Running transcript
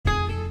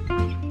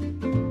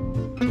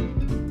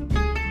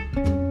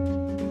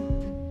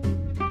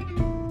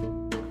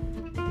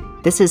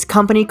This is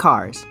Company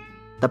Cars,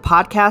 the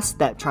podcast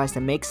that tries to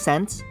make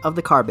sense of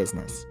the car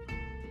business.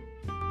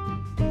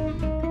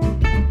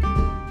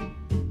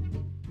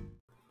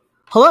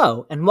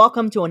 Hello, and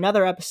welcome to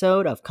another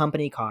episode of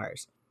Company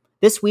Cars.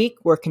 This week,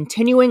 we're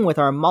continuing with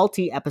our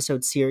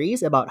multi-episode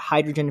series about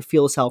hydrogen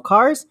fuel cell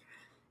cars.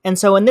 And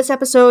so in this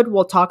episode,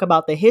 we'll talk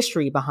about the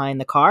history behind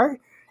the car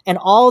and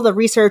all the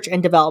research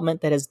and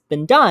development that has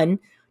been done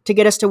to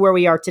get us to where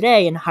we are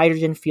today in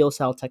hydrogen fuel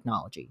cell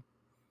technology.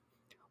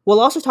 We'll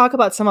also talk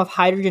about some of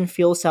hydrogen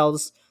fuel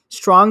cells'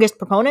 strongest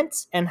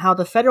proponents and how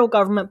the federal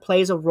government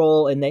plays a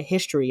role in the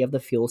history of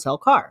the fuel cell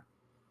car.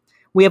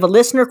 We have a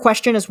listener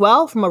question as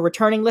well from a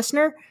returning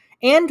listener,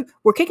 and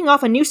we're kicking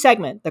off a new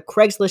segment, the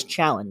Craigslist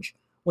Challenge,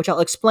 which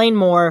I'll explain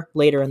more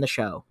later in the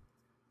show.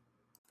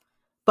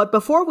 But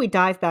before we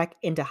dive back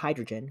into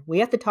hydrogen, we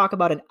have to talk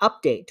about an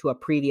update to a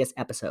previous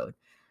episode.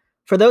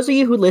 For those of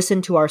you who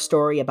listened to our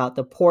story about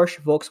the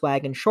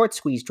Porsche-Volkswagen short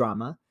squeeze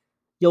drama,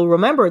 you'll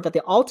remember that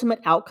the ultimate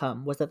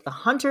outcome was that the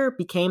hunter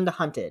became the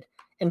hunted,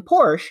 and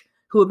Porsche,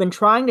 who had been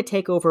trying to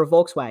take over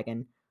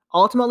Volkswagen,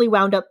 ultimately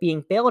wound up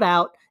being bailed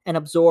out and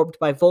absorbed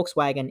by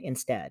Volkswagen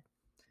instead.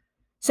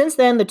 Since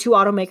then, the two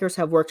automakers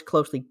have worked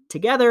closely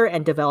together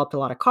and developed a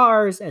lot of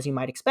cars, as you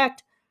might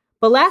expect,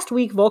 but last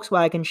week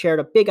Volkswagen shared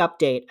a big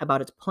update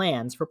about its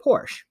plans for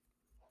Porsche.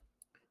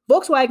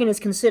 Volkswagen is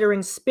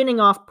considering spinning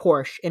off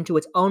Porsche into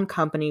its own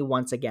company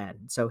once again,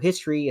 so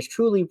history is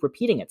truly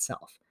repeating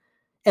itself.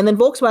 And then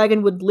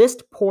Volkswagen would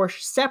list Porsche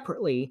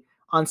separately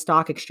on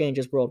stock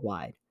exchanges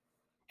worldwide.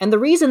 And the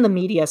reason the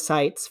media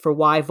cites for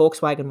why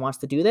Volkswagen wants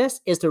to do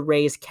this is to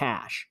raise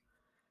cash.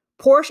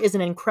 Porsche is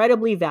an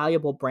incredibly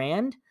valuable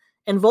brand,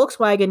 and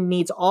Volkswagen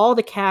needs all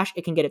the cash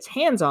it can get its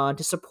hands on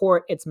to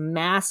support its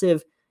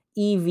massive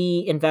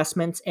EV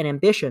investments and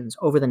ambitions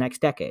over the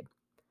next decade.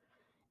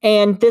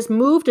 And this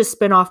move to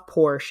spin off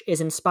Porsche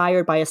is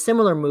inspired by a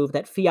similar move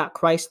that Fiat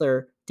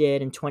Chrysler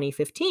did in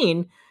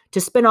 2015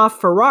 to spin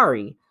off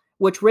Ferrari,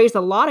 which raised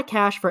a lot of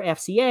cash for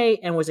FCA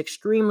and was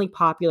extremely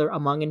popular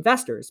among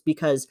investors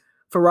because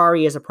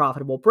Ferrari is a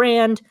profitable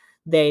brand,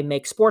 they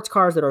make sports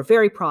cars that are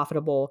very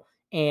profitable,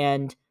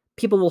 and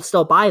people will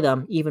still buy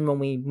them even when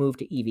we move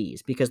to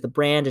EVs because the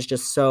brand is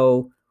just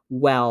so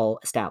well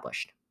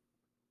established.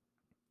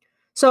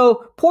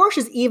 So Porsche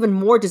is even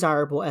more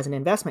desirable as an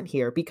investment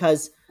here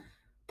because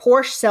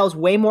Porsche sells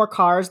way more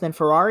cars than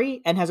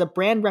Ferrari and has a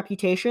brand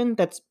reputation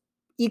that's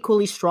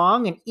equally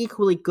strong and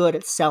equally good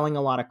at selling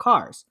a lot of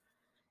cars.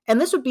 And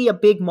this would be a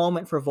big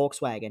moment for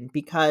Volkswagen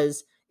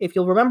because if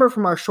you'll remember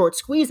from our short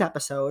squeeze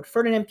episode,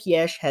 Ferdinand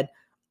Piëch had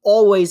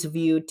always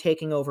viewed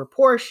taking over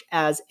Porsche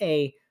as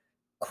a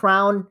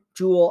crown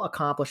jewel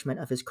accomplishment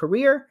of his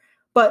career.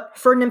 But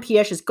Ferdinand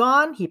Piëch is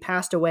gone. He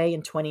passed away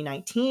in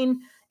 2019.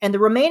 And the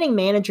remaining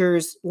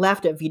managers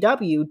left at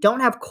VW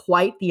don't have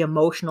quite the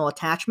emotional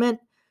attachment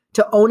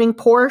to owning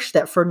Porsche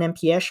that Ferdinand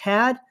Piëch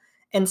had.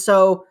 And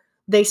so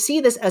they see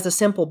this as a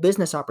simple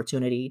business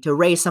opportunity to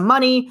raise some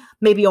money,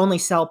 maybe only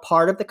sell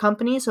part of the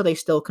company so they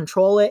still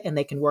control it and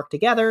they can work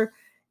together,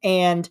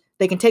 and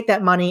they can take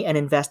that money and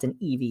invest in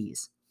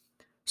EVs.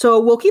 So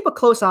we'll keep a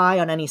close eye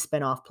on any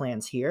spin-off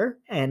plans here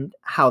and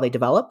how they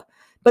develop,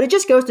 but it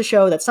just goes to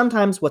show that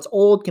sometimes what's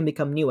old can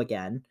become new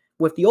again,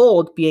 with the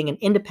old being an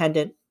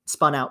independent,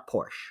 spun-out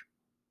Porsche.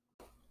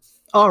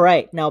 All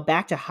right, now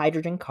back to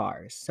hydrogen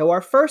cars. So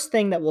our first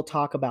thing that we'll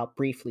talk about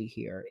briefly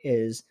here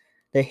is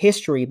the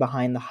history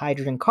behind the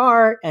hydrogen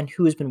car and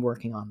who's been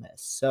working on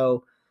this.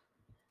 So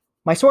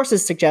my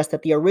sources suggest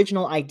that the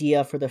original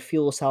idea for the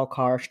fuel cell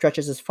car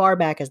stretches as far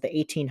back as the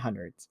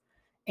 1800s,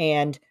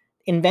 and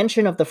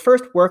invention of the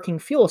first working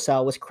fuel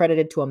cell was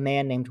credited to a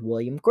man named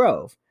William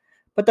Grove.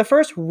 But the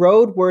first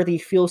roadworthy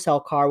fuel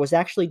cell car was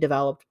actually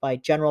developed by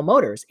General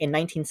Motors in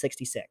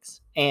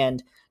 1966.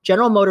 And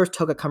General Motors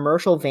took a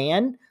commercial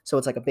van, so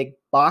it's like a big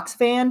box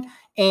van,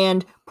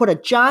 and put a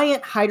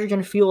giant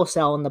hydrogen fuel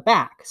cell in the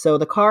back. So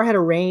the car had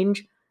a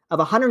range of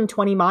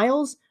 120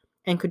 miles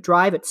and could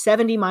drive at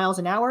 70 miles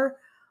an hour,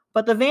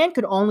 but the van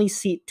could only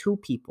seat 2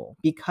 people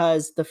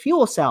because the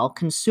fuel cell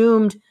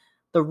consumed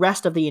the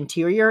rest of the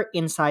interior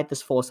inside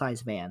this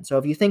full-size van. So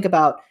if you think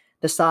about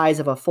the size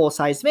of a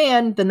full-size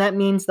van, then that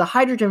means the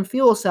hydrogen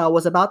fuel cell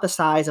was about the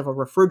size of a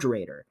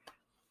refrigerator.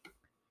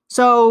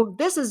 So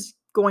this is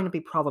going to be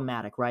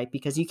problematic, right?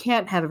 Because you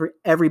can't have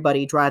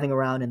everybody driving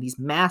around in these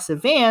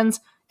massive vans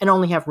and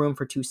only have room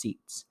for 2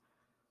 seats.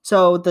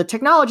 So the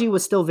technology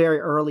was still very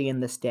early in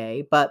this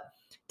day, but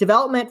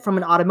development from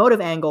an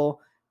automotive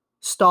angle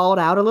stalled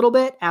out a little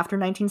bit after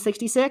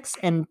 1966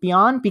 and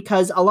beyond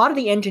because a lot of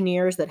the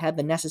engineers that had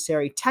the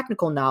necessary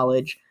technical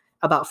knowledge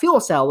about fuel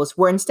cells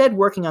were instead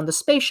working on the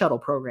space shuttle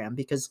program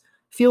because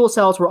fuel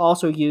cells were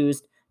also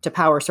used to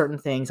power certain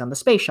things on the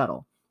space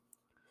shuttle.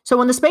 So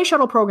when the space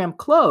shuttle program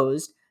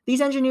closed,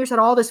 these engineers had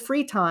all this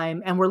free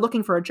time and were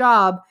looking for a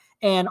job,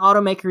 and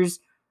automakers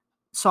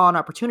saw an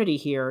opportunity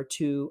here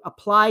to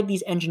apply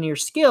these engineer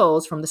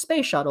skills from the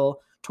space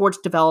shuttle towards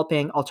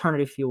developing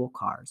alternative fuel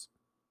cars.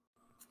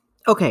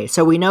 Okay,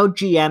 so we know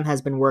GM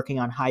has been working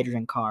on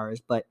hydrogen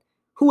cars, but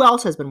who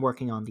else has been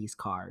working on these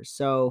cars?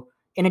 So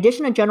in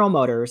addition to General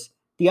Motors,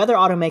 the other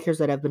automakers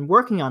that have been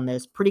working on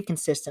this pretty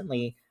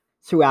consistently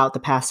throughout the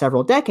past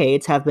several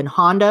decades have been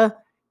Honda,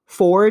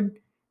 Ford,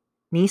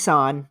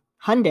 Nissan,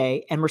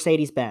 Hyundai, and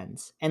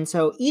Mercedes-Benz. And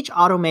so each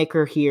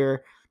automaker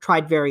here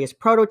tried various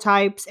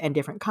prototypes and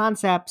different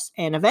concepts,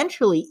 and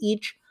eventually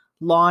each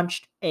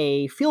launched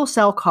a fuel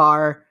cell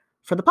car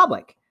for the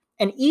public.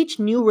 And each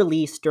new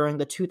release during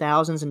the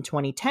 2000s and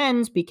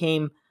 2010s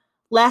became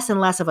less and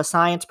less of a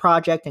science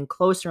project and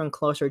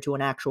closer to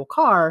an actual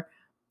car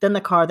than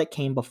the car that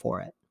came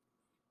before it.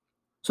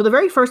 So the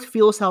very first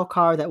fuel cell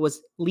car that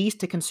was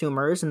leased to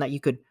consumers and that you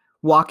could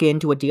walk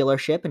into a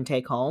dealership and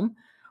take home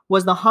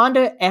was the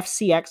Honda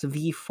FCX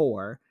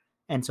V4.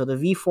 And so the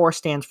V4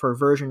 stands for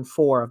version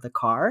 4 of the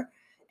car.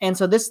 And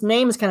so this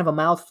name is kind of a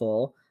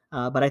mouthful,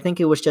 but I think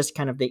it was just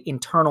kind of the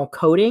internal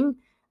coding.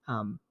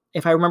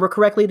 If I remember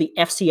correctly, the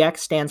FCX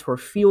stands for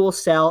Fuel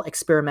Cell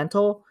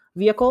Experimental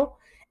Vehicle.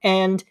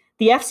 And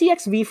the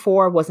FCX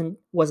V4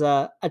 was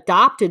a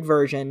adopted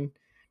version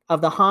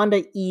of the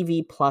Honda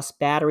EV Plus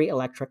battery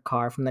electric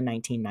car from the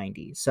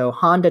 1990s. So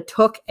Honda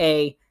took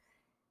a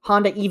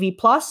Honda EV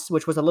Plus,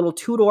 which was a little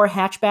two-door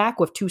hatchback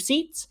with 2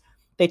 seats.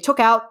 They took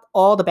out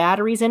all the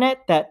batteries in it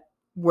that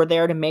were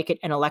there to make it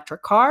an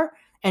electric car.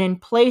 And in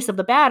place of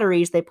the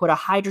batteries, they put a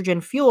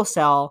hydrogen fuel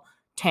cell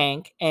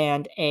tank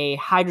and a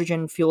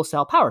hydrogen fuel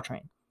cell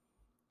powertrain.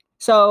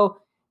 So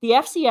the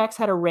FCX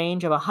had a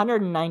range of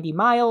 190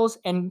 miles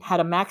and had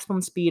a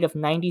maximum speed of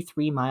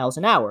 93 miles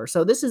an hour.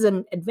 So this is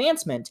an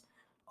advancement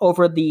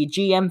over the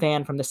GM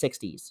van from the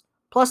 60s.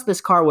 Plus,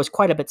 this car was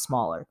quite a bit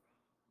smaller.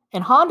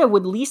 And Honda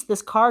would lease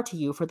this car to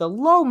you for the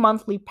low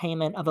monthly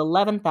payment of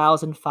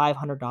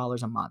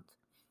 $11,500 a month.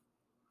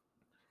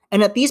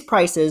 And at these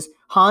prices,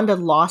 Honda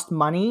lost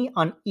money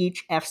on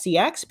each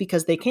FCX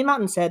because they came out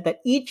and said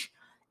that each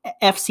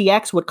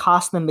FCX would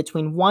cost them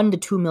between $1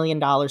 to $2 million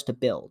to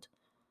build.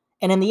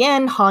 And in the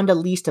end, Honda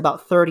leased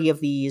about 30 of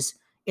these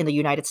in the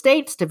United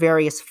States to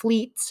various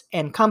fleets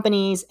and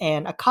companies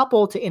and a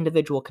couple to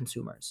individual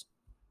consumers.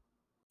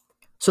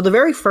 So the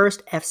very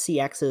first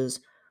FCXs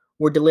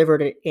were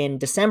delivered in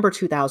December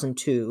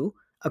 2002,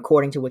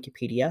 according to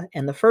Wikipedia,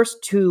 and the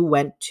first 2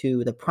 went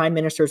to the Prime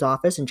Minister's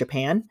office in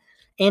Japan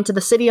and to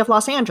the city of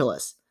Los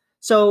Angeles.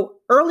 So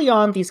early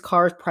on, these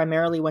cars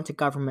primarily went to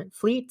government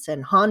fleets,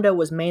 and Honda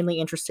was mainly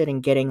interested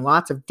in getting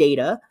lots of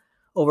data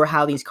over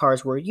how these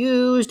cars were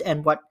used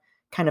and what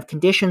kind of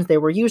conditions they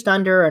were used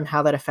under and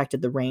how that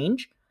affected the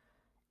range.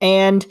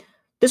 And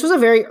this was a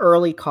very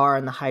early car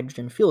in the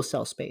hydrogen fuel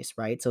cell space,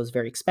 right? So it was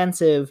very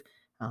expensive,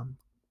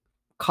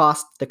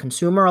 cost the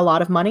consumer a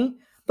lot of money,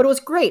 but it was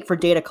great for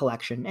data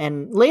collection.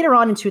 And later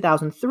on in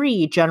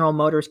 2003, General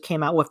Motors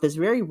came out with this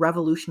very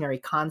revolutionary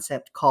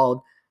concept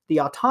called the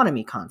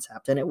autonomy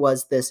concept. And it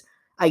was this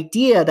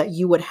idea that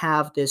you would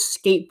have this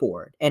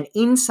skateboard, and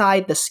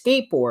inside the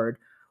skateboard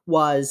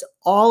was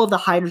all of the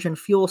hydrogen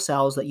fuel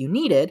cells that you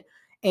needed,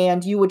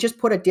 and you would just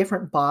put a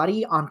different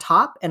body on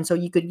top. And so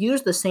you could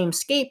use the same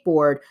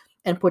skateboard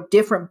and put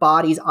different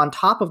bodies on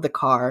top of the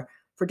car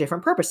for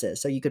different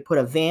purposes. So you could put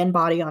a van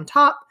body on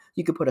top,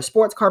 you could put a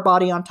sports car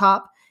body on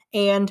top,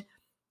 and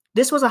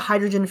this was a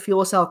hydrogen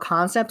fuel cell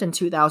concept in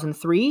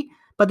 2003.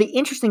 But the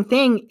interesting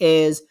thing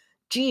is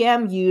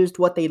GM used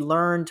what they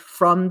learned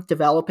from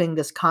developing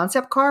this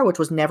concept car, which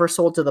was never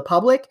sold to the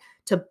public,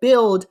 to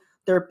build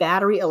their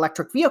battery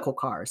electric vehicle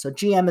cars. So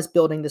GM is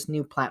building this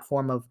new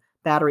platform of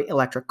battery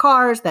electric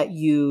cars that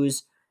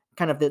use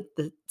kind of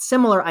the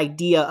similar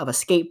idea of a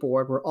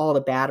skateboard where all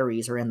the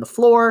batteries are in the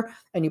floor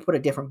and you put a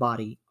different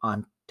body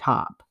on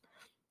top.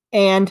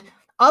 And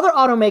other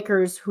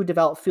automakers who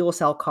developed fuel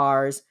cell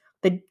cars,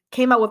 they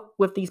came out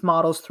with these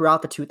models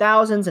throughout the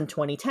 2000s and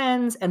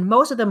 2010s, and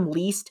most of them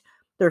leased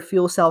their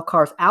fuel cell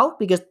cars out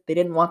because they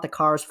didn't want the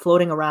cars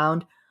floating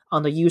around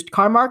on the used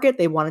car market.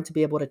 They wanted to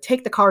be able to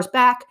take the cars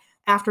back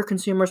after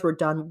consumers were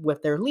done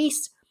with their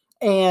lease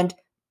and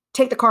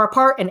take the car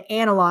apart and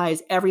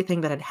analyze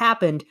everything that had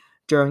happened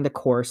during the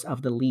course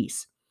of the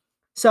lease.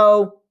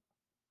 So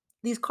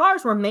these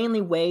cars were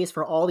mainly ways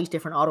for all these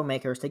different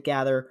automakers to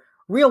gather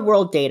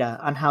real-world data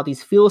on how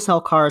these fuel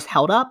cell cars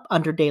held up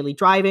under daily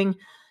driving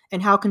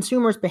and how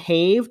consumers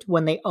behaved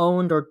when they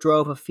owned or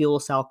drove a fuel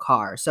cell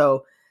car.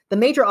 So the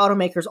major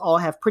automakers all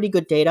have pretty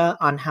good data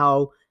on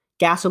how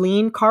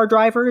gasoline car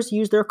drivers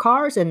use their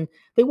cars, and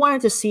they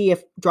wanted to see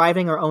if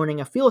driving or owning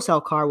a fuel cell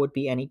car would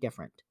be any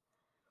different.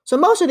 So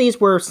most of these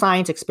were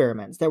science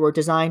experiments that were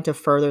designed to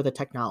further the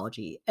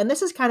technology. And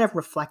this is kind of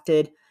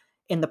reflected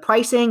in the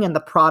pricing and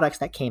the products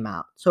that came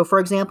out. So for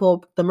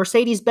example, the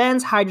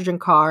Mercedes-Benz hydrogen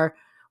car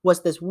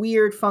was this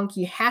weird,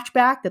 funky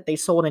hatchback that they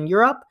sold in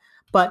Europe,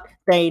 but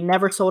they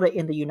never sold it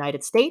in the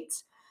United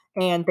States.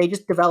 And they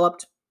just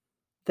developed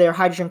their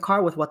hydrogen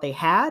car with what they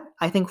had.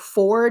 I think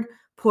Ford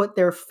put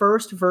their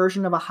first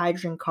version of a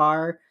hydrogen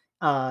car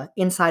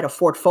inside a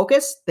Ford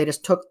Focus. They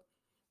just took,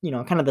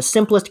 kind of the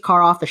simplest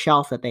car off the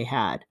shelf that they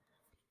had.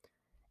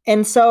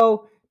 And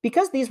so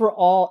because these were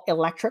all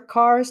electric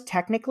cars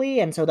technically,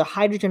 and so the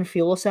hydrogen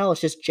fuel cell is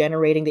just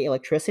generating the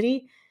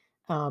electricity,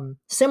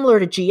 similar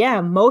to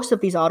GM, most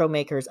of these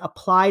automakers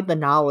applied the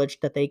knowledge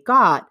that they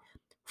got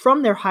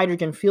from their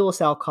hydrogen fuel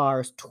cell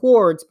cars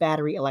towards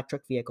battery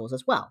electric vehicles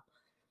as well.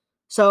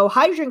 So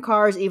hydrogen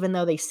cars, even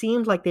though they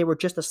seemed like they were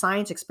just a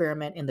science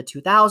experiment in the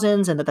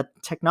 2000s and that the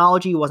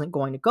technology wasn't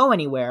going to go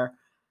anywhere,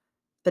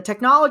 the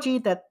technology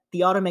that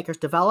the automakers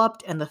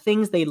developed and the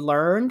things they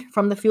learned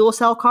from the fuel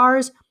cell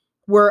cars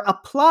were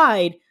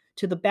applied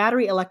to the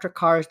battery electric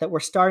cars that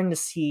we're starting to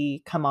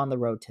see come on the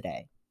road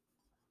today.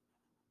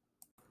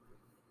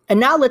 And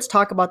now let's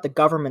talk about the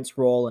government's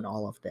role in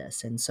all of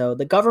this. And so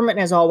the government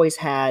has always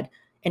had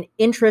an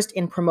interest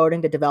in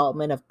promoting the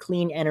development of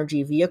clean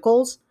energy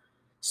vehicles.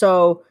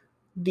 So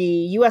the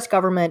US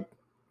government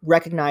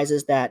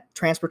recognizes that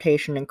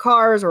transportation and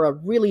cars are a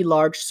really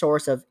large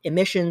source of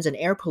emissions and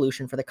air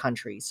pollution for the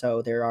country.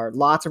 So there are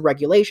lots of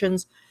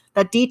regulations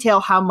that detail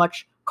how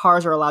much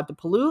cars are allowed to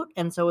pollute.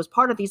 And so as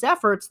part of these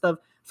efforts, the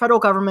federal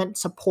government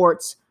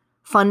supports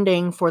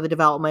funding for the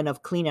development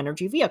of clean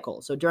energy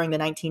vehicles. So during the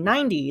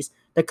 1990s,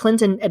 the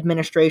Clinton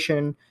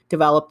administration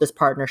developed this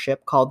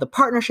partnership called the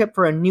Partnership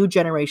for a New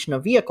Generation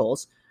of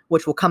Vehicles,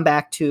 which we'll come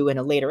back to in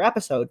a later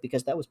episode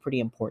because that was pretty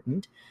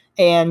important.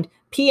 And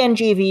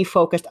PNGV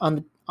focused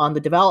on the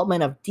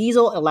development of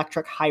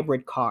diesel-electric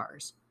hybrid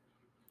cars.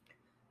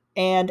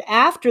 And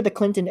after the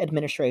Clinton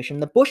administration,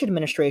 the Bush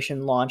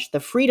administration launched the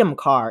Freedom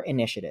Car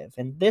Initiative,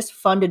 and this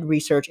funded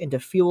research into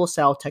fuel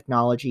cell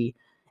technology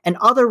and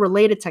other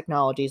related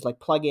technologies like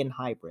plug-in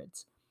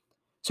hybrids.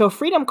 So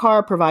Freedom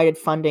Car provided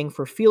funding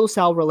for fuel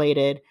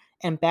cell-related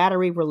and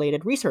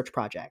battery-related research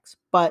projects,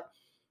 but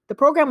the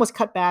program was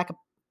cut back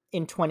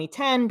in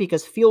 2010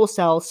 because fuel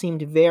cells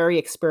seemed very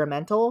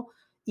experimental,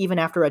 even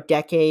after a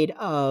decade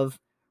of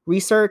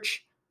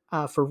research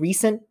for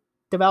recent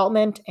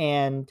development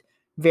and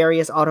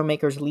various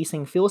automakers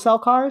leasing fuel cell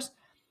cars.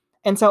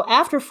 And so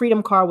after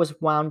Freedom Car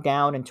was wound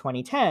down in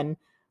 2010,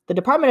 the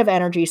Department of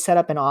Energy set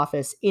up an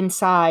office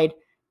inside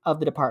of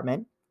the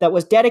department that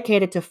was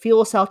dedicated to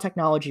fuel cell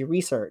technology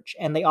research.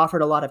 And they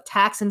offered a lot of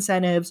tax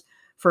incentives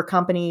for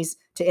companies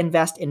to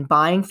invest in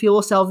buying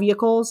fuel cell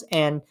vehicles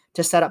and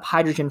to set up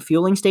hydrogen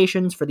fueling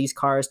stations for these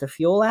cars to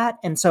fuel at.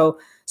 And so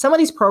some of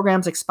these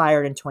programs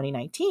expired in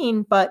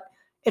 2019, but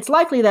it's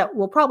likely that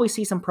we'll probably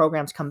see some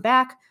programs come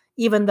back,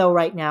 even though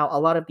right now a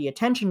lot of the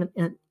attention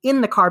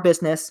in the car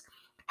business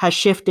has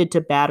shifted to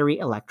battery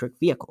electric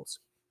vehicles.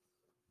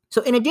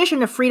 So in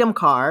addition to Freedom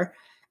Car,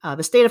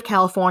 the state of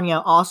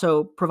California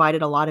also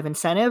provided a lot of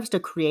incentives to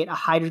create a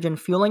hydrogen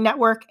fueling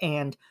network,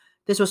 and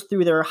this was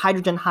through their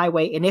Hydrogen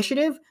Highway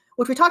Initiative,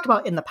 which we talked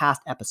about in the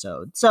past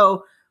episode.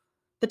 So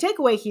the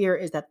takeaway here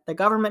is that the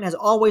government has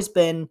always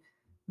been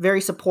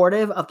very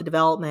supportive of the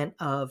development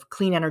of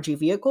clean energy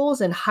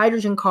vehicles, and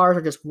hydrogen cars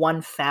are just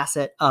one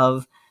facet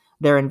of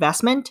their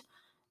investment.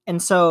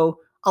 And so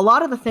a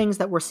lot of the things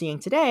that we're seeing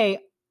today,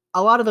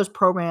 a lot of those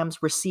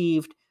programs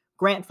received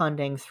grant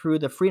funding through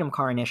the Freedom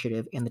Car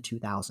Initiative in the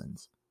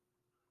 2000s.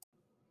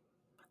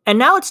 And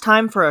now it's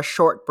time for a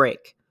short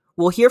break.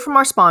 We'll hear from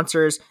our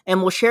sponsors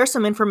and we'll share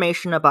some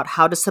information about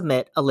how to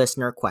submit a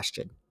listener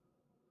question.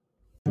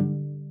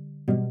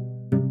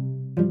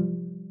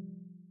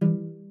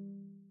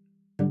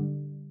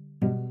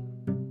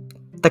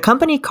 The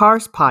Company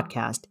Cars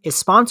podcast is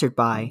sponsored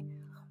by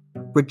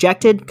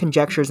Rejected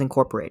Conjectures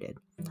Incorporated,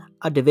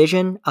 a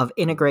division of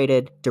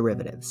Integrated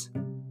Derivatives.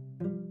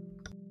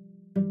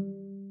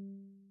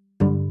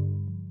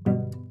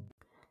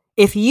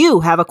 If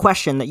you have a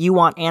question that you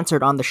want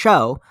answered on the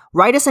show,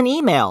 write us an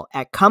email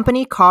at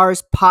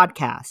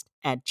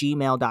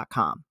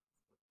companycarspodcast@gmail.com.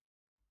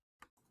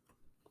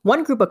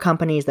 One group of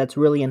companies that's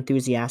really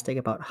enthusiastic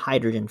about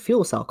hydrogen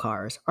fuel cell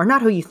cars are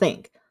not who you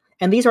think,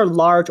 and these are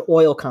large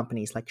oil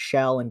companies like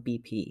Shell and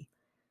BP.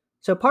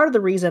 So part of the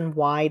reason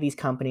why these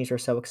companies are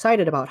so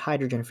excited about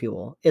hydrogen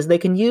fuel is they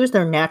can use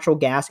their natural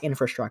gas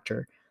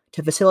infrastructure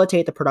to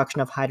facilitate the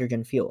production of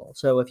hydrogen fuel.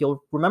 So if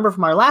you'll remember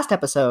from our last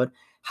episode,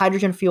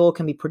 hydrogen fuel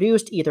can be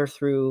produced either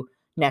through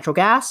natural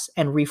gas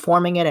and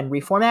reforming it and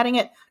reformatting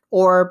it,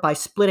 or by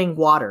splitting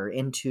water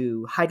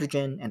into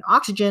hydrogen and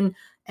oxygen,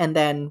 and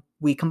then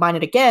we combine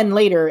it again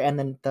later, and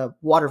then the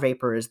water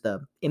vapor is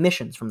the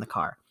emissions from the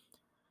car.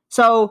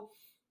 So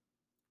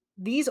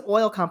these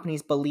oil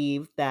companies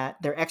believe that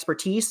their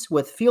expertise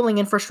with fueling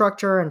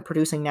infrastructure and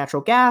producing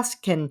natural gas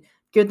can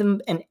give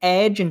them an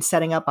edge in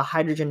setting up a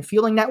hydrogen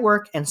fueling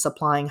network and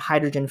supplying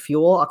hydrogen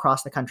fuel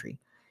across the country.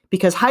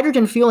 Because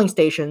hydrogen fueling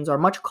stations are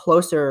much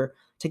closer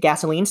to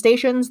gasoline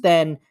stations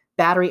than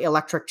battery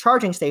electric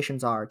charging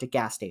stations are to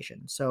gas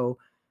stations. So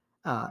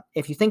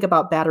if you think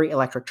about battery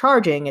electric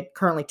charging, it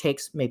currently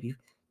takes maybe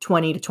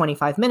 20 to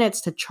 25 minutes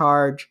to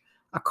charge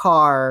a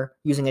car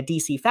using a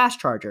DC fast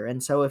charger.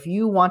 And so if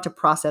you want to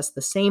process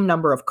the same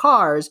number of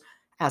cars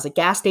as a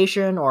gas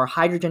station or a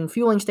hydrogen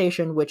fueling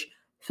station, which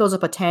fills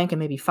up a tank in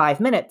maybe 5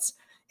 minutes,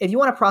 if you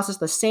want to process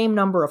the same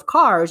number of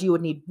cars, you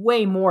would need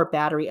way more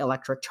battery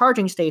electric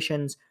charging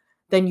stations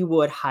than you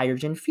would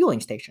hydrogen fueling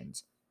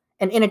stations.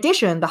 And in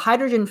addition, the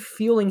hydrogen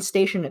fueling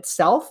station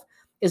itself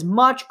is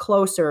much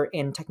closer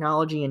in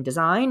technology and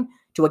design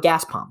to a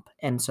gas pump.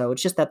 And so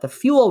it's just that the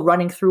fuel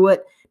running through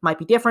it might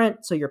be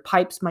different, so your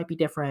pipes might be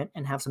different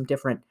and have some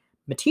different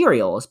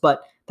materials,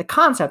 but the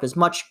concept is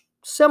much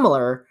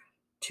similar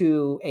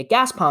to a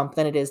gas pump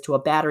than it is to a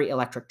battery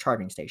electric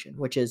charging station,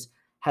 which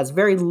has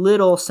very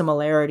little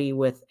similarity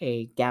with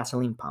a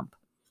gasoline pump.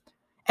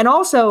 And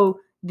also,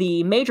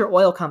 the major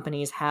oil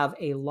companies have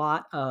a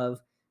lot of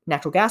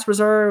natural gas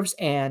reserves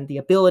and the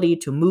ability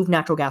to move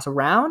natural gas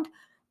around.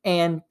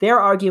 And their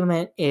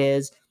argument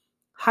is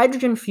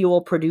hydrogen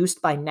fuel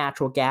produced by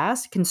natural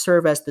gas can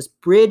serve as this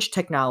bridge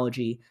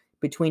technology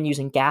between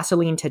using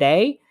gasoline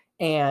today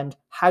and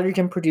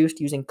hydrogen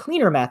produced using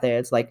cleaner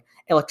methods like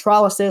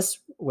electrolysis,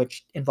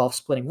 which involves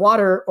splitting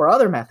water, or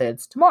other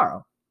methods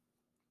tomorrow.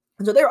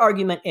 And so their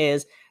argument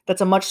is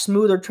that's a much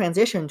smoother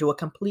transition to a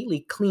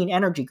completely clean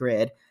energy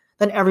grid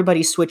than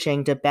everybody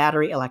switching to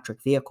battery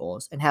electric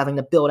vehicles and having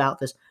to build out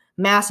this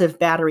massive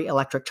battery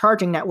electric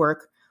charging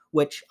network,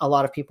 which a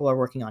lot of people are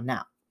working on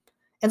now.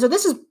 And so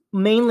this is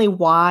mainly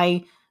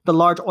why the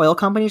large oil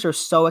companies are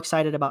so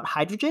excited about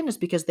hydrogen, is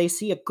because they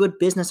see a good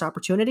business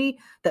opportunity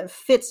that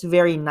fits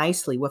very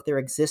nicely with their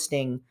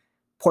existing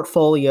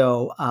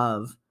portfolio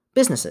of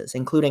businesses,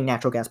 including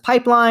natural gas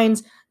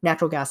pipelines,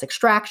 natural gas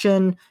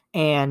extraction,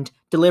 and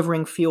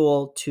delivering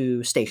fuel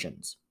to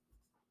stations.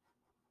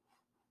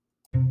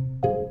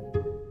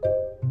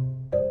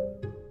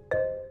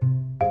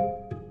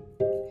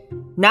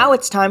 Now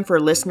it's time for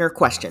listener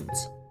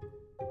questions.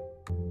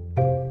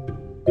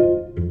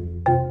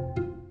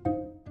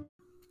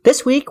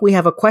 This week, we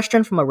have a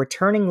question from a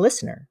returning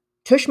listener.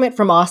 Tushmit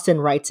from Austin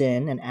writes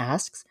in and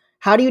asks,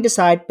 how do you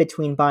decide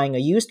between buying a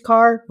used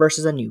car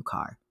versus a new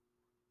car?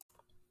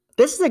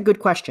 This is a good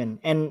question,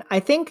 and I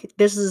think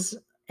this is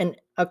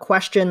a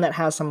question that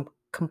has some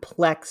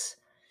complex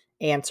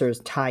answers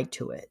tied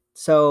to it.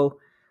 So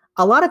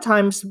a lot of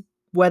times,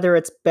 whether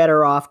it's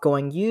better off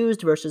going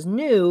used versus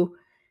new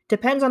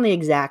depends on the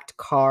exact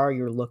car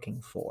you're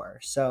looking for.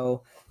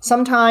 So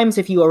sometimes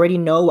if you already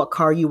know what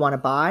car you want to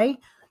buy,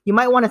 you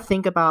might want to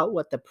think about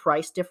what the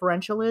price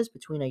differential is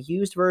between a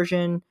used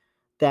version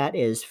that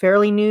is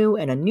fairly new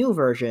and a new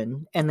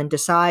version, and then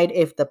decide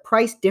if the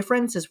price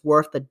difference is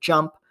worth the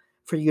jump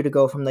for you to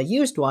go from the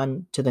used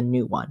one to the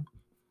new one.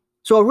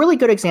 So a really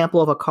good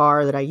example of a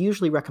car that I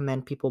usually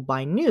recommend people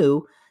buy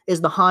new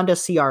is the Honda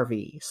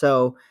CR-V.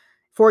 So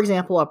for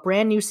example, a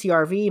brand new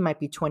CR-V might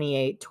be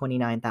 $28,000,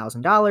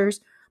 $29,000,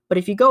 but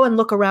if you go and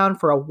look around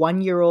for a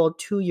 1-year-old,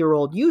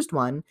 2-year-old used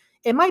one,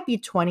 it might be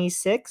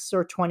 $26,000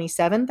 or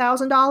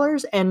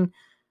 $27,000, and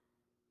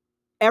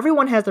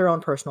everyone has their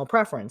own personal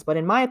preference. But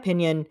in my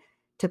opinion,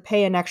 to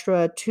pay an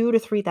extra $2,000 to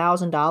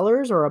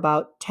 $3,000, or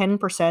about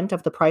 10%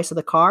 of the price of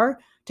the car,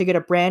 to get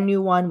a brand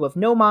new one with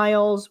no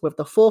miles, with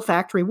the full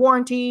factory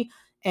warranty,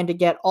 and to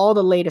get all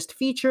the latest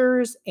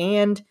features,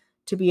 and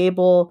to be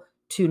able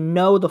to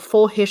know the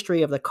full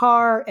history of the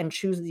car and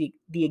choose the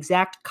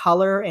exact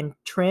color and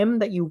trim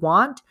that you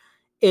want,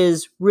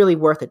 is really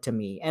worth it to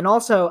me. And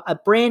also, a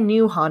brand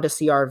new Honda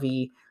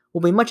CR-V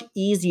will be much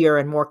easier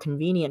and more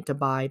convenient to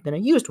buy than a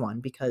used one,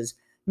 because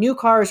new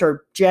cars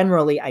are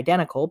generally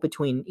identical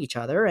between each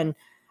other, and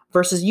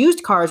versus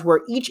used cars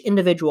where each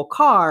individual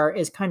car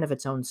is kind of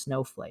its own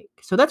snowflake.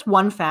 So that's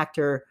one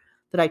factor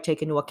that I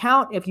take into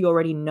account if you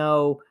already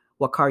know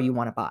what car you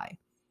want to buy.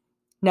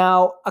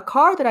 Now, a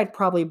car that I'd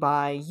probably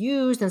buy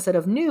used instead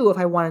of new if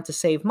I wanted to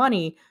save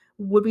money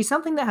would be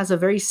something that has a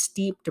very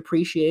steep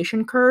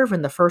depreciation curve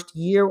in the first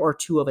year or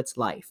two of its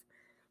life.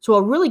 So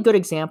a really good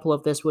example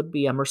of this would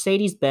be a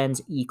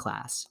Mercedes-Benz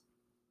E-Class.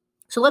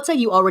 So let's say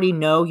you already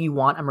know you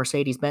want a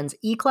Mercedes-Benz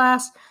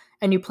E-Class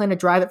and you plan to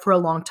drive it for a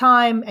long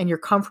time and you're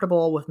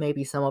comfortable with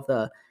maybe some of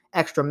the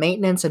extra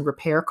maintenance and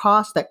repair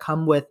costs that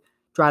come with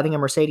driving a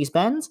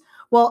Mercedes-Benz.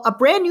 Well, a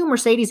brand new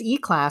Mercedes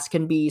E-Class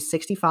can be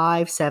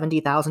 $65,000,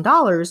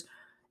 $70,000,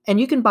 and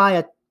you can buy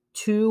a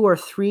 2 or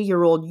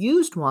 3-year-old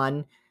used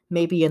one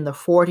maybe in the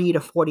 $40,000 to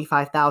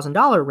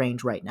 $45,000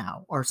 range right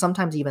now, or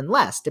sometimes even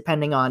less,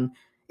 depending on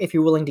if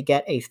you're willing to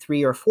get a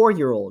 3 or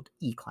 4-year-old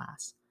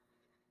E-Class.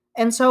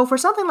 And so for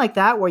something like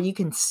that, where you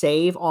can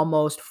save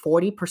almost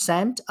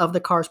 40% of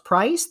the car's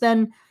price,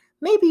 then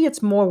maybe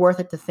it's more worth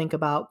it to think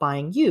about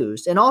buying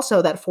used. And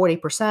also that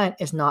 40%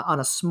 is not on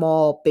a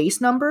small base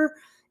number,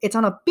 it's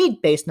on a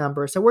big base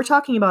number. So we're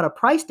talking about a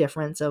price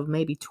difference of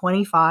maybe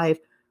 $25,000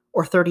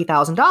 or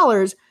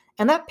 $30,000,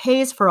 and that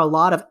pays for a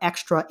lot of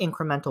extra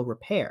incremental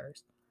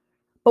repairs.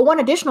 But one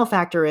additional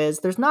factor is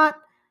there's not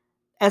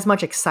as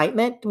much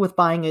excitement with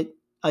buying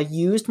a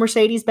used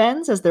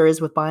Mercedes-Benz as there is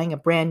with buying a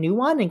brand new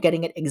one and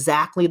getting it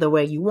exactly the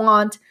way you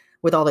want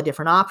with all the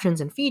different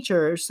options and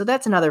features. So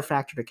that's another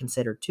factor to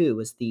consider too,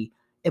 is the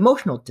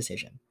emotional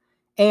decision.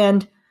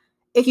 And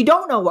if you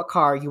don't know what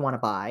car you want to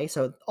buy,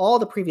 so all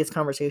the previous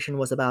conversation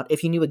was about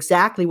if you knew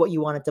exactly what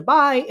you wanted to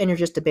buy and you're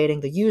just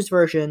debating the used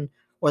version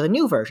or the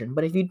new version.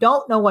 But if you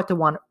don't know what you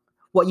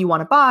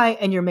want to buy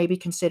and you're maybe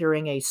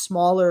considering a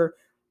smaller,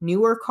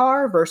 newer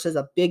car versus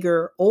a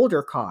bigger,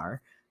 older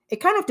car,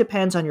 it kind of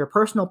depends on your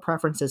personal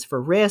preferences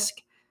for risk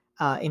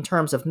in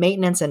terms of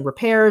maintenance and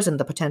repairs and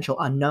the potential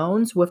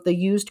unknowns with the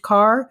used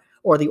car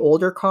or the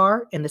older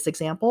car in this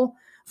example,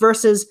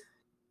 versus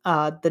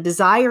the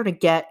desire to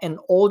get an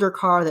older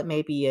car that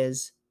maybe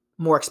is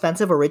more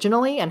expensive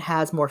originally and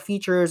has more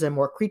features and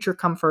more creature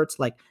comforts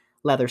like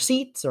leather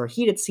seats or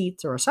heated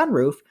seats or a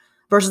sunroof,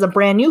 versus a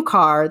brand new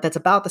car that's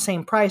about the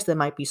same price that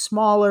might be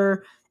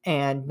smaller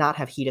and not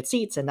have heated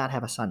seats and not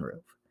have a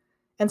sunroof.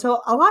 And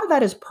so a lot of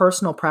that is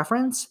personal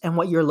preference and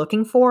what you're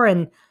looking for.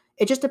 And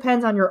it just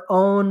depends on your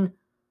own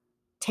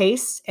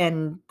tastes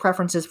and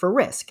preferences for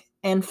risk.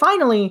 And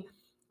finally,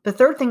 the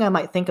third thing I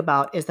might think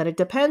about is that it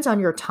depends on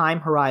your time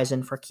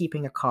horizon for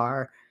keeping a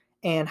car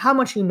and how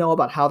much you know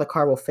about how the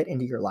car will fit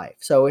into your life.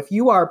 So if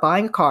you are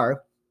buying a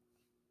car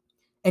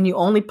and you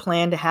only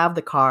plan to have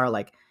the car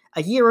like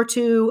a year or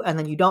two, and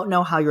then you don't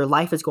know how your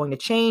life is going to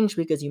change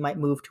because you might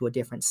move to a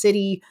different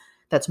city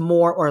that's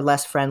more or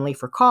less friendly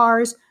for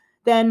cars,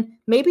 then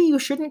maybe you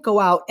shouldn't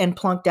go out and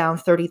plunk down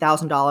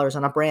 $30,000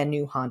 on a brand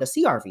new Honda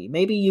CRV.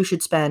 Maybe you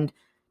should spend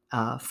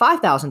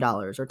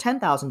 $5,000 or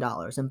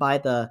 $10,000 and buy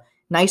the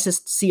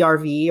nicest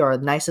CRV or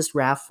nicest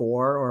RAV4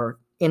 or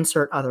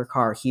insert other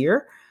car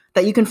here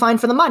that you can find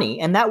for the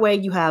money. And that way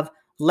you have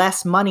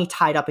less money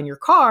tied up in your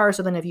car.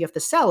 So then if you have to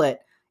sell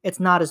it, it's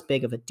not as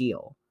big of a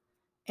deal.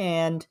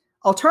 And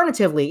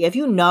alternatively, if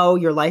you know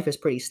your life is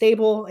pretty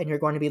stable and you're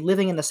going to be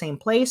living in the same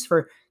place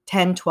for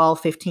 10, 12,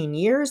 15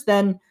 years,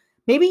 then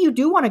maybe you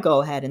do want to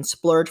go ahead and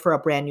splurge for a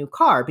brand new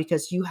car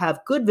because you have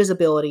good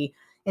visibility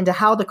into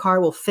how the car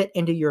will fit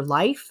into your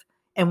life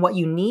and what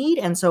you need.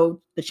 And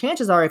so the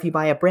chances are if you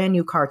buy a brand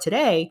new car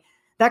today,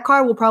 that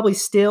car will probably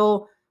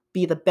still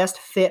be the best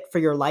fit for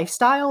your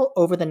lifestyle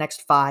over the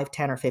next 5,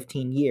 10, or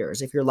 15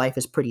 years if your life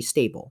is pretty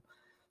stable.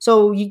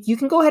 So you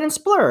can go ahead and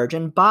splurge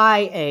and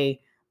buy a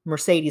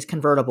Mercedes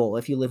convertible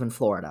if you live in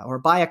Florida, or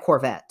buy a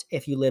Corvette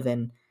if you live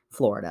in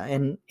Florida.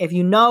 And if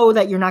you know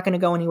that you're not going to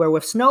go anywhere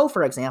with snow,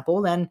 for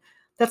example, then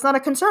that's not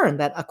a concern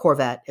that a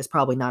Corvette is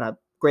probably not a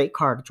great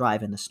car to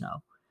drive in the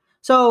snow.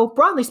 So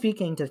broadly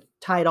speaking, to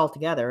tie it all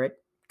together, it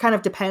kind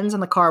of depends on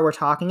the car we're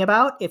talking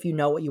about if you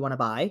know what you want to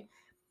buy.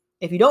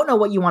 If you don't know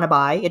what you want to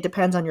buy, it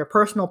depends on your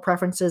personal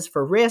preferences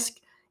for risk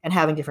and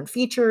having different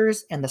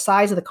features and the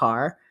size of the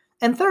car.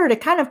 And third,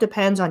 it kind of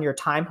depends on your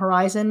time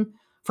horizon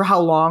for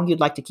how long you'd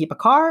like to keep a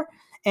car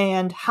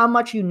and how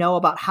much you know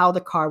about how the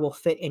car will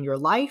fit in your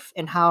life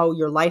and how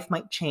your life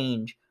might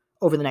change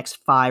over the next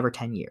 5 or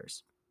 10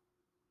 years.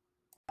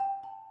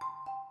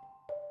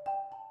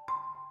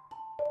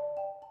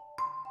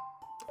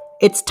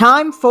 It's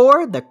time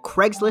for the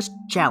Craigslist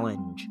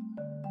Challenge.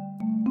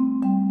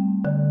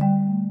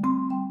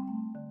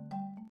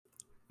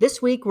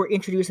 This week, we're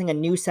introducing a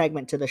new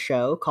segment to the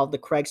show called the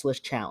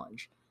Craigslist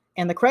Challenge.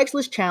 And the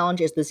Craigslist Challenge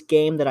is this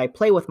game that I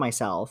play with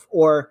myself,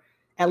 or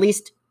at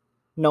least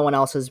no one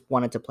else has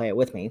wanted to play it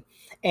with me,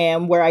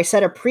 and where I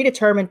set a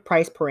predetermined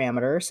price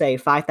parameter, say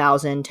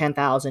 $5,000,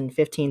 $10,000,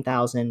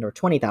 $15,000, or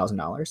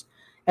 $20,000,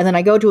 and then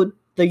I go to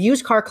the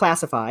used car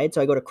classified,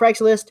 so I go to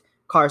Craigslist,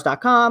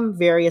 cars.com,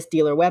 various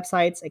dealer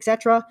websites,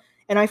 etc.,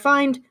 and I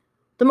find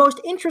the most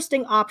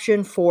interesting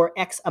option for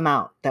X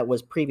amount that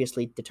was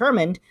previously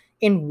determined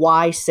in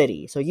Y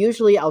city. So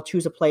usually I'll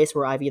choose a place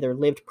where I've either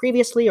lived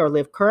previously or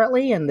live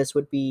currently, and this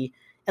would be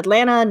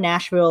Atlanta,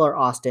 Nashville, or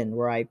Austin,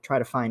 where I try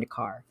to find a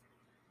car.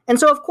 And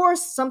so, of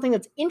course, something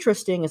that's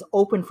interesting is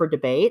open for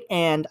debate,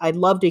 and I'd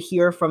love to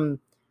hear from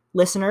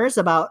listeners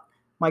about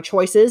my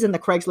choices in the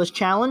Craigslist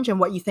Challenge and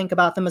what you think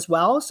about them as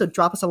well. So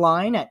drop us a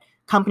line at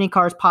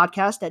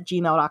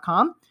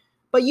companycarspodcast@gmail.com.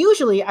 But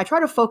usually I try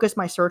to focus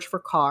my search for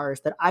cars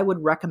that I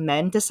would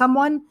recommend to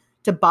someone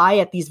to buy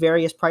at these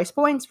various price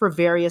points for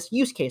various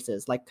use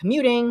cases like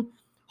commuting,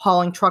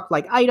 hauling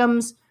truck-like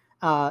items,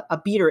 a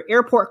beater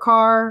airport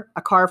car,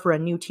 a car for a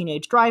new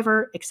teenage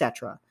driver,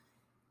 etc.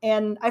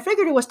 And I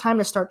figured it was time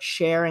to start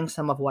sharing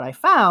some of what I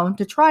found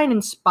to try and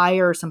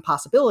inspire some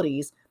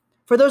possibilities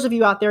for those of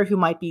you out there who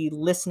might be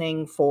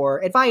listening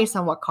for advice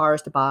on what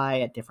cars to buy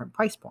at different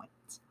price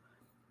points.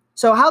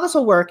 So how this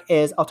will work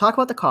is I'll talk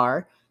about the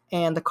car,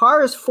 and the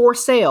car is for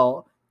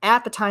sale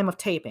at the time of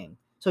taping.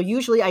 So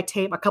usually I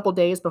tape a couple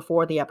days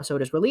before the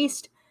episode is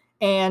released,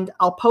 and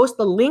I'll post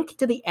the link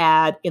to the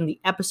ad in the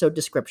episode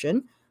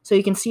description so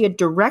you can see a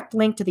direct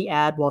link to the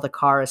ad while the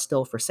car is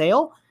still for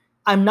sale.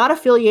 I'm not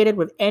affiliated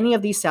with any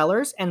of these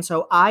sellers, and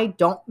so I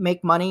don't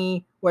make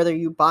money whether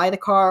you buy the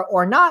car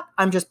or not.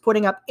 I'm just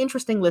putting up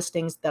interesting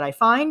listings that I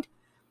find.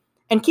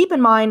 And keep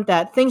in mind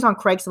that things on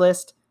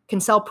Craigslist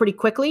can sell pretty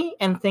quickly,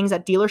 and things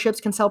at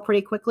dealerships can sell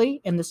pretty quickly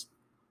in this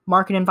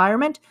market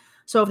environment.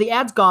 So if the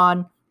ad's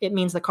gone, it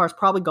means the car's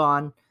probably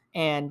gone,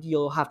 and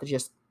you'll have to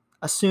just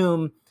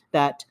assume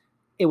that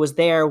it was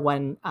there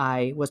when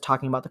I was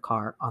talking about the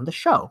car on the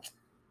show.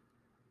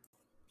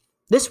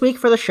 This week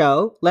for the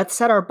show, let's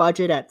set our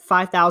budget at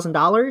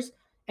 $5,000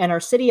 and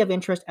our city of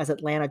interest as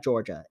Atlanta,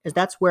 Georgia, as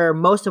that's where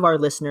most of our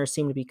listeners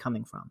seem to be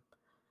coming from.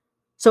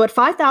 So at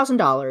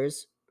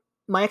 $5,000,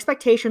 my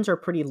expectations are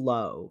pretty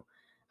low.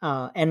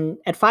 And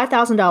at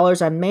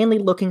 $5,000, I'm mainly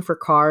looking for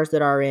cars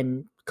that are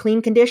in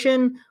clean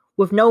condition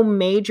with no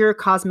major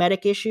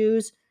cosmetic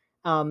issues.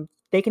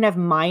 they can have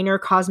minor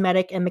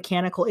cosmetic and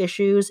mechanical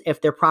issues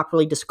if they're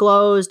properly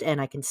disclosed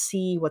and I can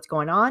see what's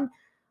going on.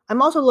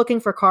 I'm also looking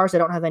for cars that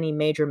don't have any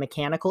major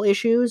mechanical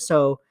issues.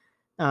 So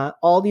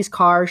all these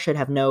cars should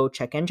have no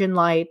check engine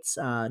lights,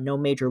 no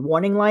major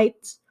warning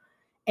lights.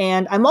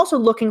 And I'm also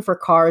looking for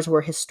cars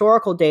where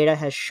historical data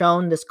has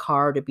shown this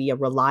car to be a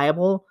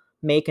reliable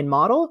make and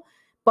model.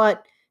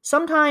 But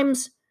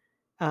sometimes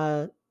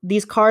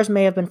these cars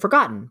may have been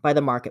forgotten by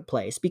the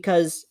marketplace,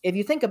 because if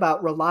you think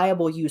about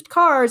reliable used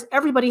cars,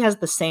 everybody has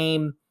the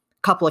same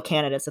couple of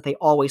candidates that they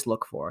always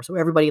look for. So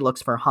everybody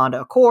looks for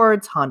Honda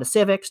Accords, Honda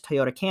Civics,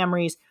 Toyota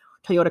Camrys,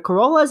 Toyota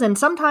Corollas, and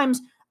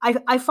sometimes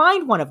I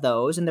find one of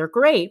those and they're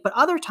great, but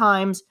other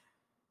times,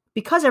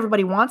 because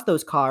everybody wants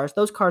those cars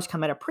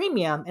come at a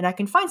premium, and I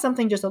can find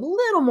something just a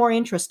little more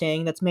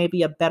interesting that's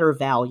maybe a better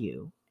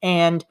value.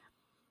 And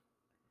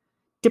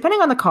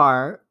depending on the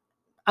car,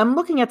 I'm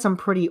looking at some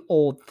pretty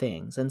old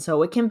things. And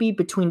so it can be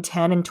between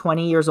 10 and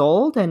 20 years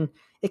old, and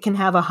it can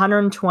have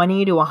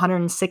 120 to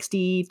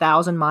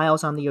 160,000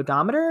 miles on the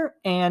odometer.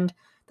 And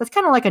that's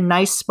kind of like a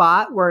nice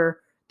spot where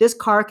this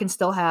car can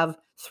still have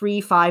 3,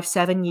 5,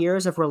 7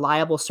 years of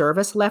reliable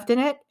service left in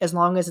it, as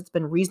long as it's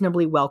been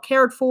reasonably well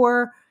cared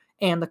for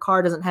and the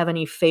car doesn't have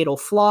any fatal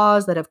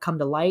flaws that have come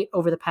to light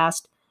over the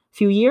past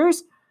few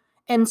years.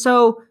 And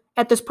so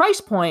at this price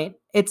point,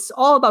 it's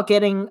all about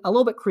getting a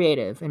little bit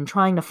creative and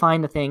trying to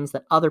find the things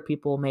that other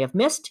people may have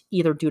missed,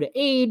 either due to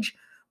age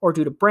or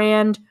due to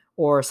brand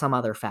or some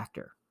other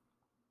factor.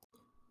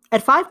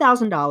 At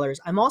 $5,000,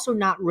 I'm also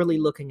not really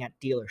looking at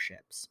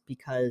dealerships,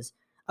 because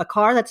a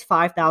car that's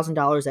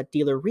 $5,000 at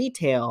dealer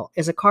retail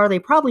is a car they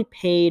probably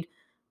paid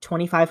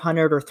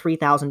 $2,500 or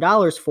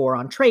 $3,000 for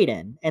on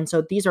trade-in. And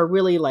so these are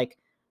really like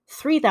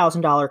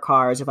 $3,000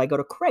 cars if I go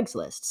to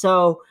Craigslist.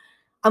 So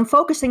I'm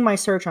focusing my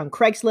search on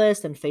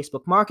Craigslist and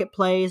Facebook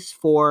Marketplace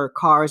for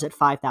cars at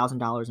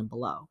 $5,000 and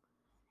below.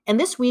 And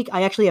this week,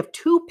 I actually have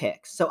two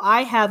picks. So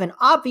I have an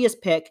obvious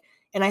pick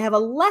and I have a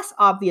less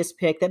obvious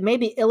pick that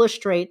maybe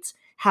illustrates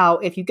how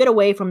if you get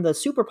away from the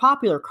super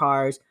popular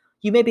cars,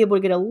 you may be able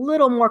to get a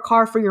little more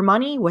car for your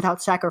money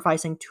without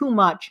sacrificing too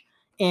much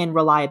in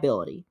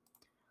reliability.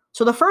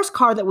 So the first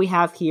car that we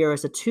have here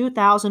is a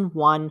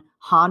 2001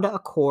 Honda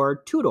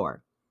Accord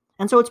two-door.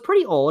 And so it's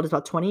pretty old, it's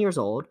about 20 years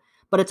old,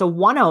 but it's a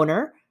one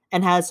owner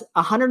and has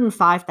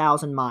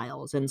 105,000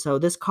 miles. And so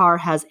this car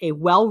has a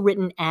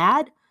well-written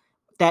ad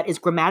that is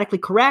grammatically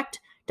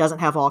correct, doesn't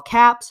have all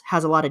caps,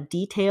 has a lot of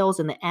details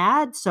in the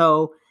ad.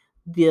 So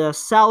the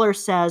seller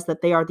says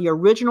that they are the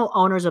original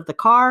owners of the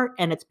car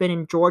and it's been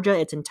in Georgia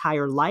its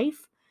entire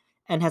life,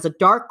 and has a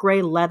dark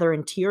gray leather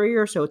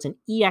interior. So it's an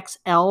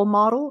EXL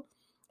model.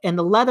 And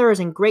the leather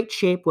is in great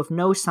shape with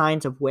no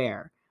signs of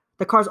wear.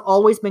 The car's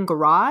always been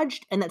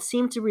garaged, and that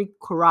seems to be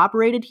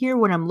corroborated here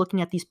when I'm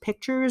looking at these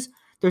pictures.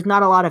 There's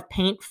not a lot of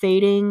paint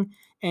fading,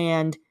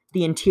 and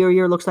the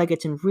interior looks like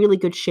it's in really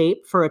good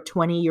shape for a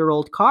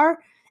 20-year-old car.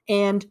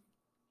 And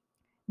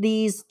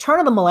these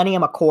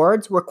turn-of-the-millennium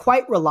Accords were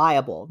quite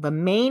reliable. The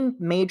main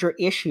major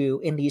issue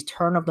in these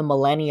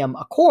turn-of-the-millennium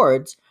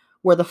Accords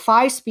were the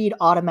 5-speed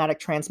automatic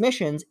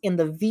transmissions in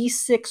the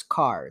V6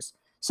 cars.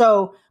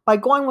 So by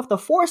going with the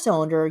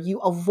 4-cylinder, you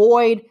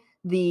avoid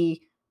the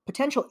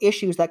potential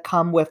issues that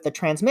come with the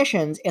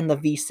transmissions in the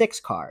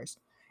V6 cars.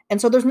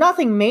 And so there's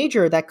nothing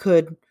major that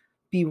could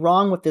be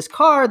wrong with this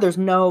car. There's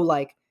no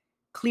like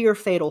clear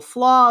fatal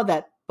flaw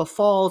that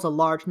befalls a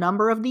large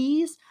number of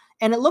these.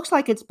 And it looks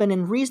like it's been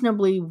in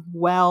reasonably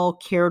well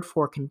cared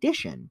for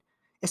condition,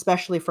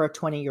 especially for a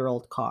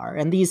 20-year-old car.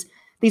 And these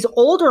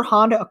older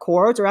Honda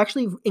Accords are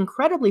actually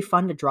incredibly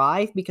fun to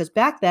drive, because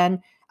back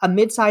then a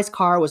midsize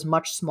car was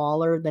much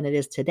smaller than it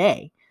is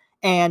today.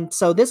 And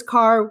so this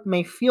car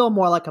may feel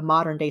more like a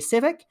modern day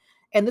Civic.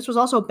 And this was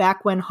also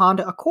back when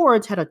Honda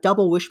Accords had a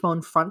double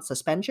wishbone front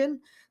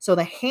suspension. So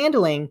the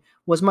handling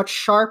was much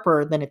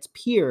sharper than its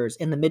peers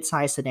in the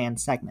midsize sedan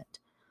segment.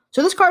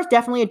 So this car is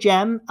definitely a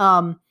gem.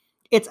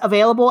 It's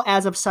available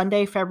as of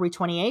Sunday, February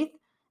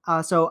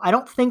 28th. So I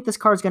don't think this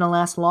car is going to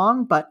last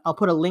long, but I'll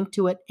put a link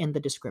to it in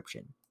the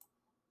description.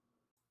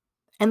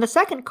 And the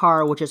second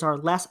car, which is our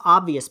less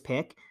obvious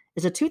pick,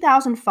 is a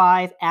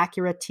 2005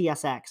 Acura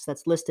TSX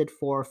that's listed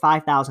for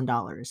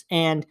 $5,000.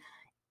 And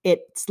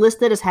it's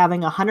listed as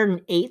having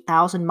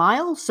 108,000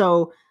 miles.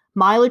 So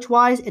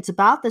mileage-wise, it's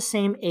about the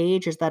same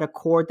age as that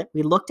Accord that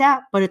we looked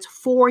at, but it's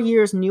 4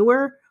 years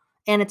newer.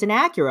 And it's an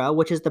Acura,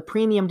 which is the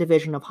premium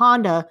division of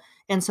Honda.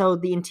 And so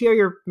the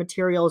interior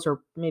materials are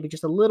maybe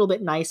just a little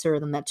bit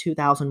nicer than that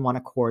 2001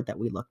 Accord that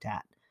we looked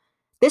at.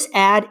 This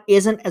ad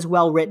isn't as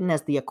well written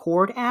as the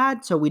Accord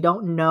ad, so we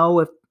don't know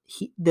if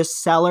this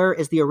seller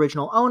is the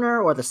original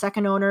owner or the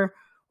second owner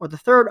or the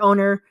third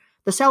owner.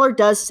 The seller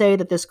does say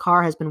that this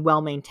car has been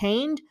well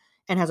maintained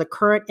and has a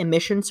current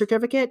emission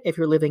certificate. If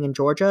you're living in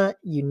Georgia,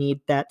 you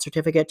need that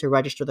certificate to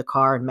register the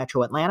car in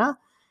Metro Atlanta.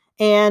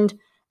 And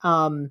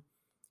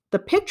the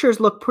pictures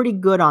look pretty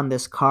good on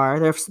this car.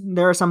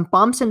 There are some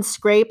bumps and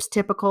scrapes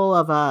typical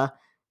of a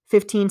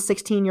 15,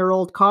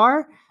 16-year-old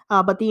car,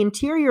 but the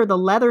interior, the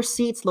leather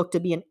seats look to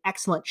be in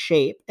excellent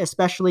shape,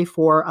 especially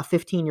for a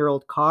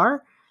 15-year-old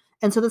car.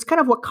 And so that's kind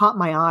of what caught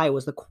my eye,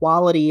 was the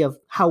quality of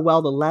how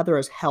well the leather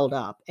is held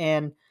up.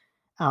 And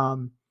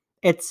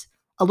it's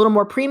a little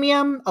more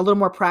premium, a little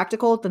more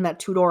practical than that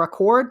two-door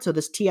Accord. So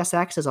this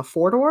TSX is a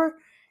four-door.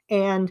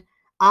 And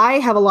I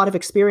have a lot of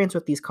experience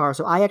with these cars.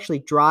 So I actually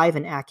drive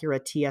an Acura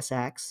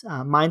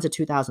TSX. Mine's a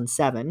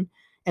 2007,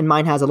 and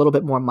mine has a little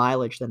bit more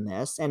mileage than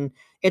this. And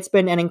it's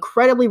been an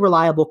incredibly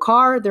reliable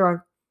car.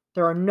 There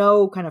are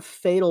no kind of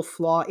fatal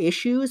flaw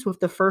issues with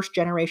the first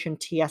generation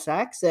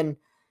TSX. And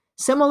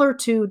similar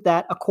to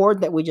that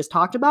Accord that we just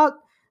talked about,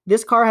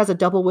 this car has a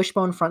double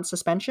wishbone front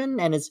suspension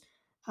and is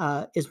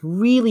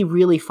really,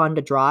 really fun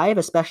to drive,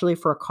 especially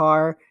for a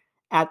car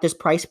at this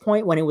price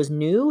point when it was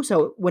new.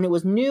 So when it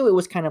was new, it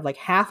was kind of like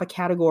half a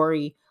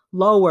category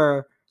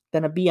lower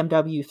than a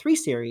BMW 3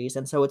 Series.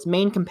 And so its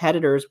main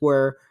competitors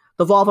were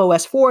the Volvo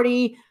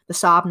S40, the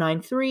Saab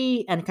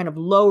 9-3, and kind of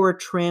lower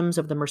trims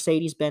of the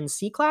Mercedes-Benz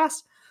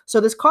C-Class. So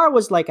this car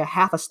was like a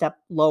half a step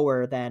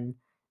lower than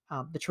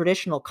the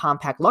traditional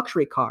compact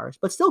luxury cars,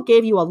 but still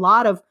gave you a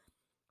lot of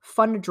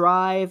fun to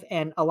drive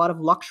and a lot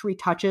of luxury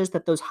touches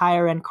that those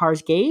higher end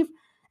cars gave.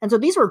 And so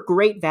these were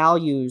great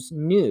values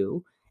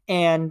new,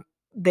 and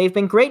they've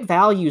been great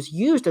values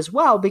used as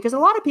well, because a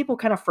lot of people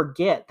kind of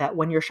forget that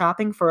when you're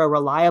shopping for a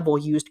reliable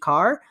used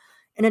car,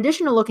 in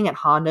addition to looking at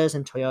Hondas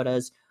and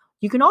Toyotas,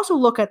 you can also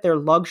look at their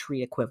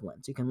luxury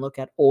equivalents. You can look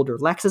at older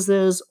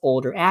Lexuses,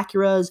 older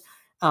Acuras,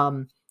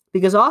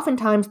 because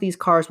oftentimes these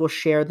cars will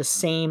share the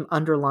same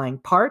underlying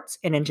parts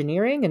and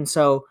engineering. And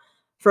so,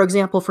 for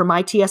example, for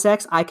my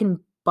TSX, I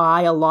can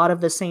buy a lot of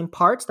the same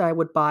parts that I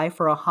would buy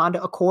for a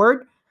Honda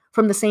Accord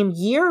from the same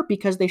year,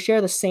 because they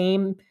share the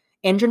same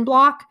engine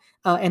block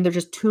and they're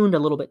just tuned a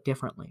little bit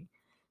differently.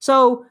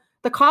 So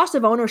the cost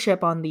of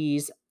ownership on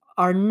these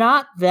are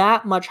not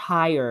that much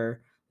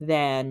higher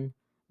than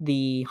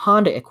the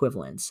Honda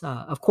equivalents.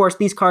 Of course,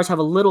 these cars have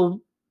a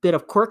little bit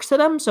of quirks to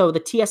them. So the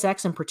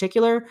TSX in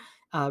particular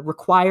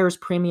requires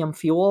premium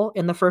fuel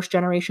in the first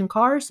generation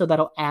cars, so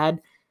that'll add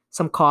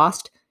some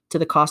cost to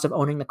the cost of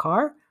owning the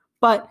car.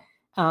 But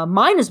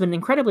mine has been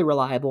incredibly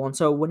reliable, and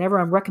so whenever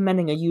I'm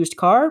recommending a used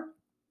car,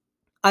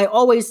 I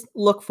always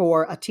look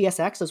for a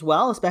TSX as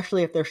well,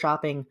 especially if they're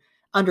shopping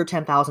under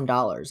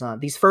 $10,000.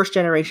 These first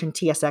generation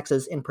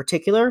TSXs in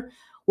particular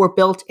were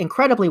built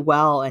incredibly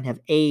well and have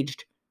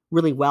aged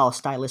really well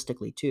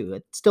stylistically too.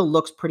 It still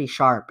looks pretty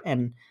sharp,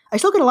 and I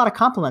still get a lot of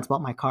compliments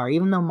about my car,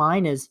 even though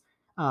mine is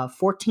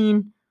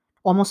 14,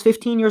 almost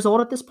 15 years old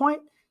at this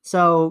point.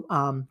 So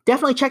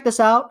definitely check this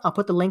out. I'll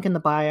put the link in the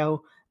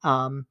bio,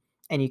 and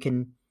you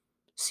can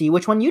see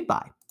which one you'd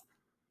buy.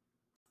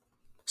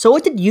 So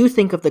what did you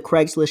think of the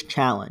Craigslist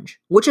challenge?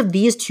 Which of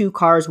these two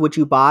cars would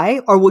you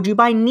buy, or would you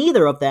buy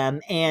neither of them?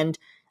 And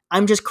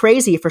I'm just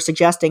crazy for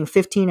suggesting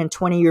 15 and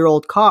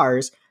 20-year-old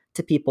cars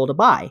to people to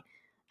buy.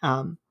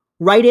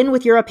 Write in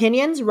with your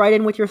opinions, write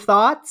in with your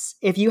thoughts.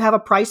 If you have a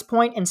price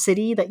point and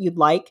city that you'd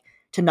like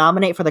to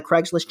nominate for the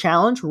Craigslist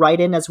challenge, write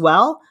in as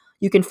well.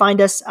 You can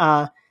find us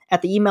at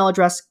the email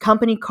address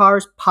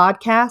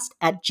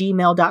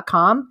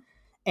companycarspodcast@gmail.com,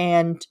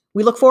 and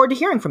we look forward to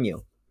hearing from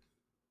you.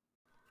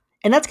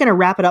 And that's going to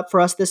wrap it up for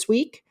us this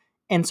week.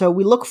 And so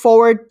we look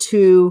forward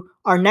to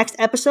our next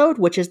episode,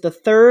 which is the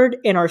third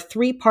in our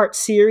 3-part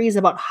series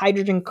about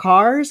hydrogen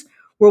cars,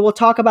 where we'll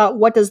talk about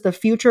what does the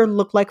future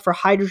look like for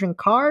hydrogen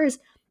cars,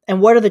 and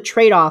what are the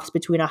trade-offs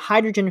between a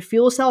hydrogen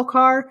fuel cell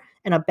car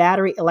and a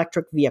battery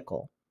electric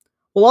vehicle.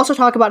 We'll also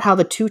talk about how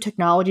the two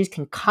technologies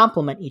can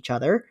complement each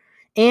other,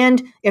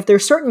 and if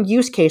there's certain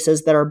use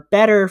cases that are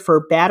better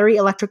for battery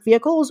electric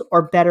vehicles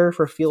or better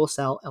for fuel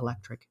cell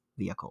electric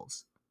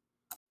vehicles.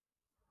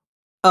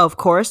 Of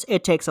course,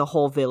 it takes a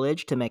whole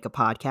village to make a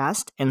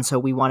podcast, and so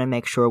we want to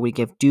make sure we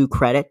give due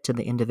credit to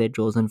the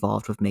individuals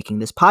involved with making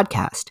this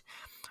podcast.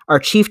 Our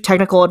chief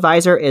technical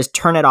advisor is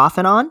Turn It Off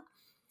and On,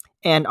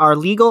 and our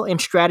legal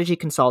and strategy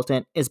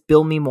consultant is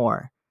Bill Me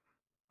Moore.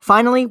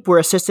 Finally, we're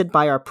assisted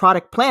by our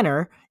product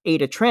planner,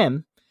 Ada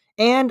Trim,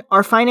 and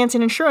our finance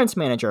and insurance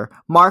manager,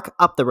 Mark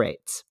Up the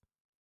Rates.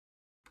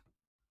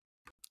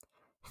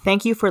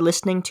 Thank you for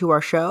listening to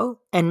our show,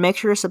 and make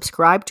sure to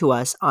subscribe to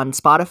us on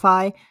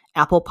Spotify,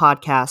 Apple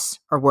Podcasts,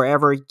 or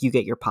wherever you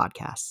get your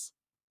podcasts.